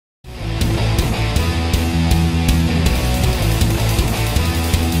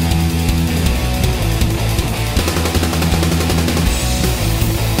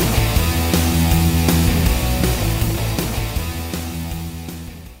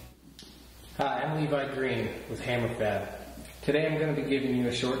Hi, I'm Levi Green with HammerFab. Today I'm going to be giving you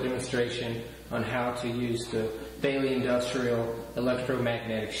a short demonstration on how to use the Baileigh Industrial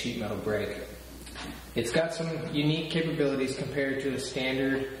Electromagnetic Sheet Metal Brake. It's got some unique capabilities compared to a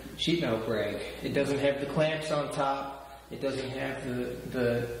standard sheet metal brake. It doesn't have the clamps on top, it doesn't have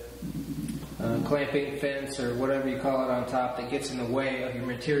the clamping fence or whatever you call it on top that gets in the way of your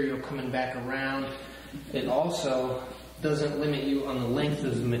material coming back around. It also doesn't limit you on the length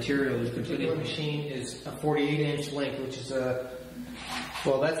of the material. This particular machine is a 48-inch length, which is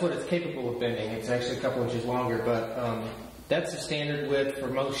well, that's what it's capable of bending. It's actually a couple inches longer, but that's the standard width for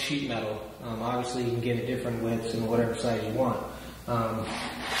most sheet metal. Obviously, you can get a different width in whatever size you want.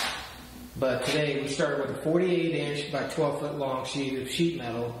 But today we started with a 48-inch by 12-foot long sheet of sheet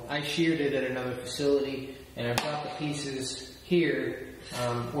metal. I sheared it at another facility, and I've got the pieces here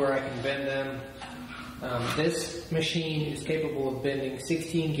where I can bend them. This machine is capable of bending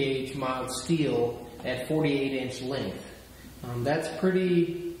 16-gauge mild steel at 48-inch length. That's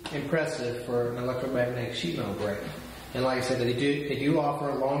pretty impressive for an electromagnetic sheet metal brake. And like I said, they do offer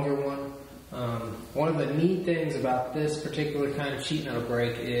a longer one. One of the neat things about this particular kind of sheet metal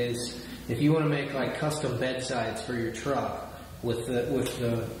brake is if you want to make like custom bedsides for your truck with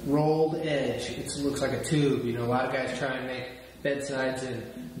the rolled edge, it looks like a tube. You know, a lot of guys try and make bedsides and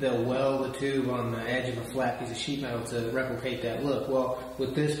they'll weld the tube on the edge of a flat piece of sheet metal to replicate that look. Well,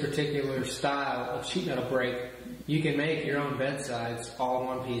 with this particular style of sheet metal brake, you can make your own bedsides all in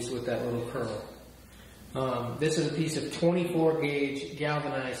one piece with that little curl. This is a piece of 24-gauge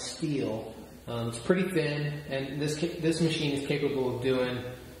galvanized steel. It's pretty thin, and this machine is capable of doing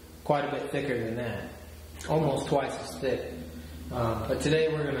quite a bit thicker than that, almost twice as thick. But today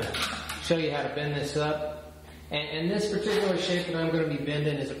we're going to show you how to bend this up. And this particular shape that I'm going to be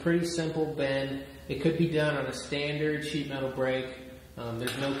bending is a pretty simple bend. It could be done on a standard sheet metal brake.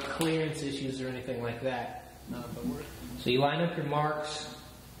 There's no clearance issues or anything like that. So you line up your marks,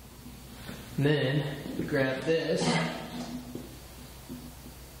 and then you grab this.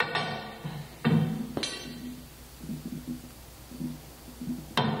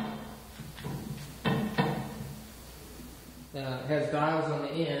 It has dials on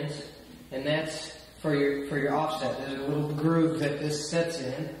the ends, and that's for your offset. There's a little groove that this sets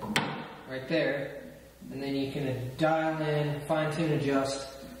in, right there, and then you can dial in, fine-tune, adjust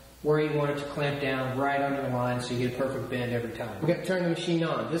where you want it to clamp down right on your line so you get a perfect bend every time. We've got to turn the machine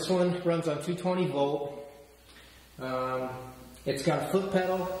on. This one runs on 220 volt. It's got a foot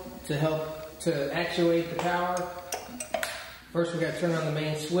pedal to help to actuate the power. First we've got to turn on the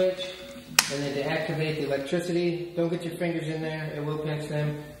main switch, and then to activate the electricity, don't get your fingers in there, it will pinch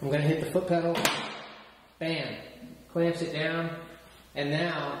them. I'm going to hit the foot pedal. Bam, clamps it down, and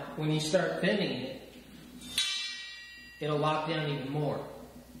now when you start bending it, it'll lock down even more.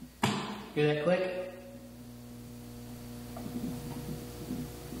 Hear that click?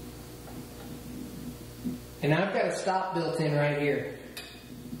 And I've got a stop built in right here,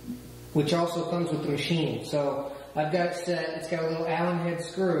 which also comes with the machine. So I've got it set, it's got a little Allen head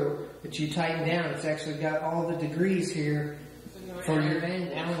screw that you tighten down. It's actually got all the degrees here for your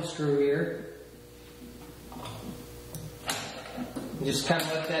Allen screw here. Just kind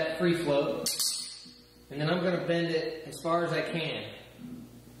of let that free float. And then I'm going to bend it as far as I can.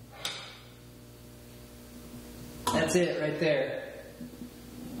 That's it right there.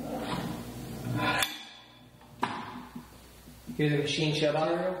 Hear the machine shut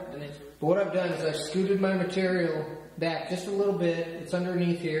off. But what I've done is I've scooted my material back just a little bit. It's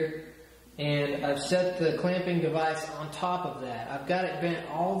underneath here. And I've set the clamping device on top of that. I've got it bent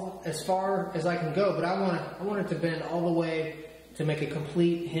all as far as I can go, but I want it to bend all the way to make a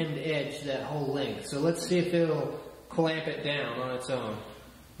complete hemmed edge that whole length. So let's see if it'll clamp it down on its own.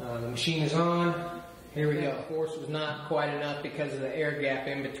 The machine is on. Here we go. Force was not quite enough because of the air gap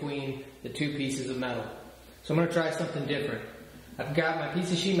in between the two pieces of metal. So I'm going to try something different. I've got my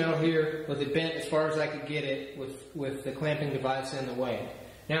piece of sheet metal here with it bent as far as I could get it with the clamping device in the way.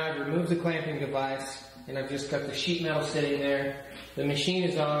 Now I've removed the clamping device and I've just got the sheet metal sitting there. The machine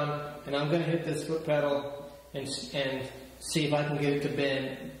is on, and I'm going to hit this foot pedal and see if I can get it to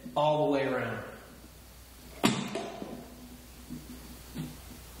bend all the way around.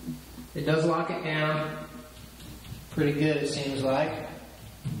 It does lock it down pretty good, it seems like.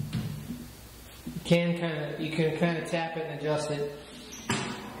 You can kind of tap it and adjust it.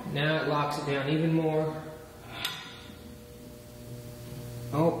 Now it locks it down even more.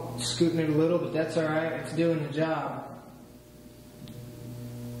 Oh, scooting it a little, but that's alright, it's doing the job.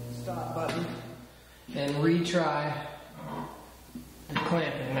 Stop button and retry the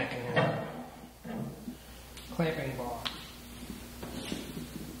clamping mechanism. Clamping bar.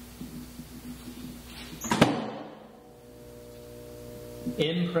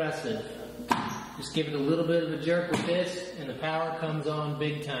 Impressive. Just give it a little bit of a jerk with this and the power comes on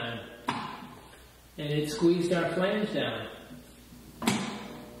big time. And it squeezed our flange down.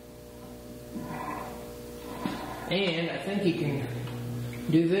 And I think you can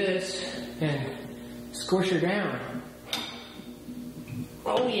do this and squish her down.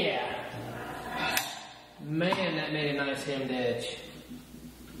 Oh yeah! Man, that made a nice hemmed edge.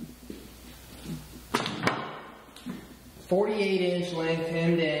 48-inch length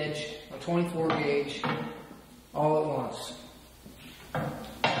hemmed edge, a 24 gauge, all at once.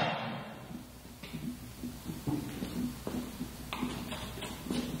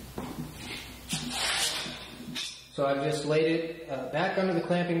 So I've just laid it back under the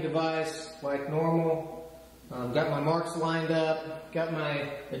clamping device like normal. Got my marks lined up, got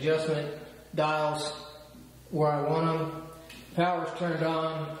my adjustment dials where I want them. Power's turned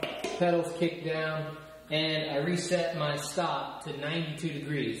on, pedals kicked down, and I reset my stop to 92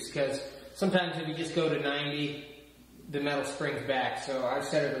 degrees because sometimes if you just go to 90, the metal springs back. So I've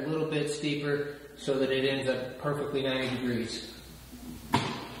set it a little bit steeper so that it ends up perfectly 90 degrees.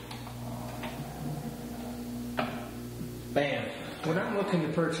 Bam. When I'm looking to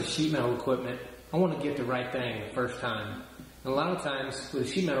purchase sheet metal equipment, I want to get the right thing the first time. And a lot of times with a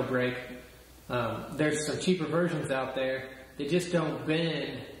sheet metal brake, there's some cheaper versions out there that just don't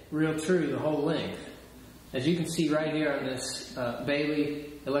bend real true the whole length. As you can see right here on this Baileigh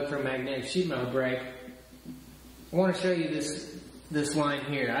electromagnetic sheet metal brake, I want to show you this line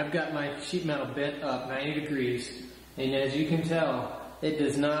here. I've got my sheet metal bent up 90 degrees, and as you can tell, it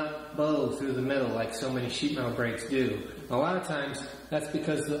does not bow through the middle like so many sheet metal brakes do. A lot of times, that's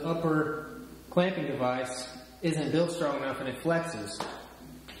because the upper clamping device isn't built strong enough and it flexes.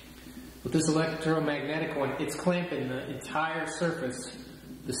 With this electromagnetic one, it's clamping the entire surface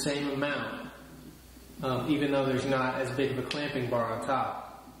the same amount, even though there's not as big of a clamping bar on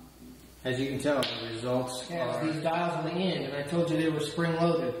top. As you can tell, the results are these dials on the end, and I told you they were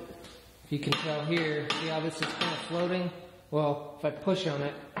spring-loaded. If you can tell here, see how this is kind of floating? Well, if I push on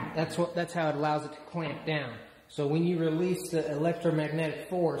it, that's how it allows it to clamp down. So when you release the electromagnetic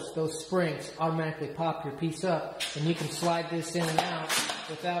force, those springs automatically pop your piece up, and you can slide this in and out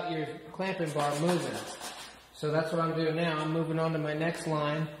without your clamping bar moving. So that's what I'm doing now. I'm moving on to my next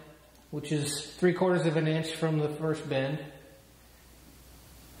line, which is 3/4 of an inch from the first bend.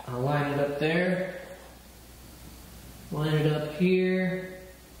 I'll line it up there. Line it up here.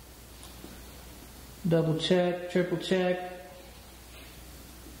 Double check, triple check.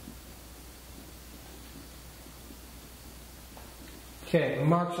 Okay, my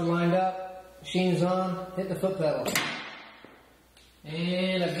marks are lined up, machine's on, hit the foot pedal.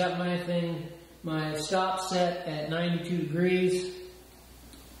 And I've got my stop set at 92 degrees.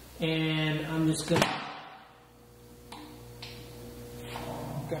 And I'm just gonna,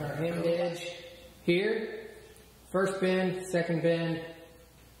 got our hemmed edge here. First bend, second bend.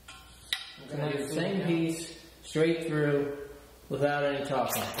 I'm gonna do the same piece straight through without any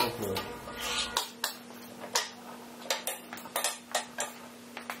talking. Go through it.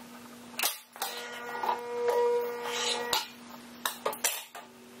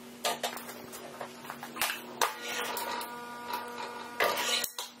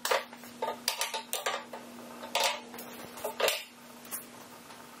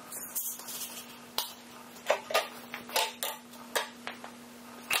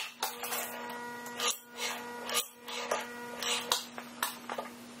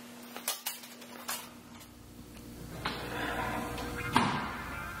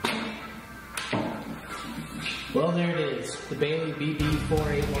 Well, there it is, the Baileigh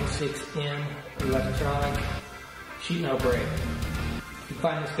BB-4816M electronic sheet metal brake. You can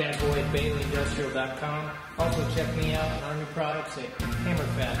find this bad boy at BaileighIndustrial.com. Also check me out on our new products at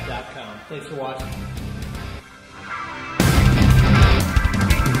HammerFab.com. Thanks for watching.